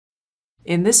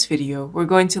In this video, we're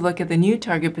going to look at the new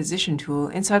target position tool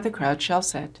inside the crowd shell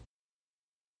set.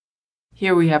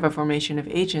 Here we have a formation of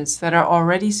agents that are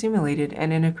already simulated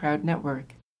and in a crowd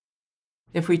network.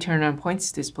 If we turn on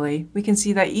points display, we can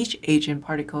see that each agent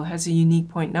particle has a unique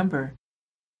point number.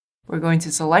 We're going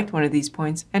to select one of these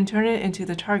points and turn it into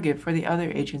the target for the other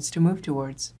agents to move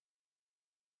towards.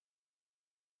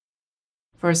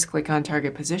 First, click on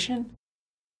Target Position.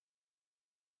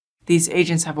 These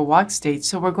agents have a walk state,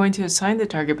 so we're going to assign the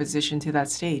target position to that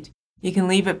state. You can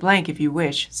leave it blank if you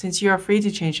wish, since you are free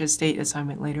to change the state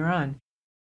assignment later on.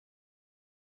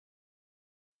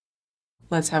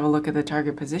 Let's have a look at the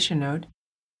target position node.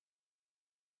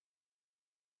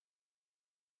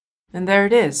 And there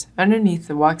it is, underneath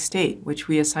the walk state, which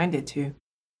we assigned it to.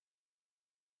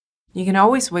 You can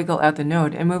always wiggle out the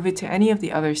node and move it to any of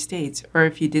the other states, or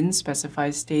if you didn't specify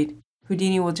a state,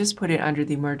 Houdini will just put it under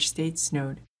the Merge States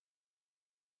node.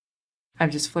 I've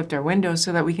just flipped our window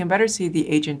so that we can better see the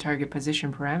agent target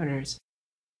position parameters.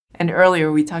 And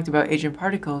earlier we talked about agent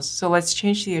particles, so let's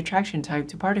change the attraction type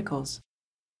to particles.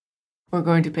 We're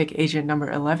going to pick agent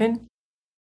number 11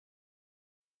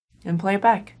 and play it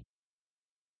back.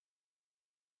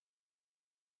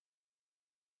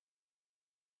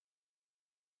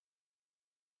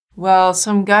 Well,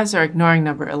 some guys are ignoring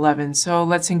number 11, so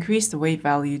let's increase the weight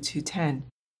value to 10.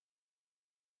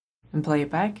 And play it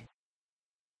back.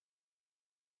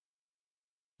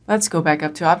 Let's go back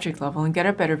up to object level and get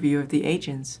a better view of the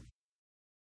agents.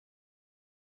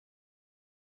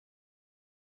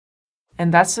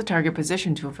 And that's the target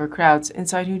position tool for crowds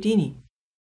inside Houdini.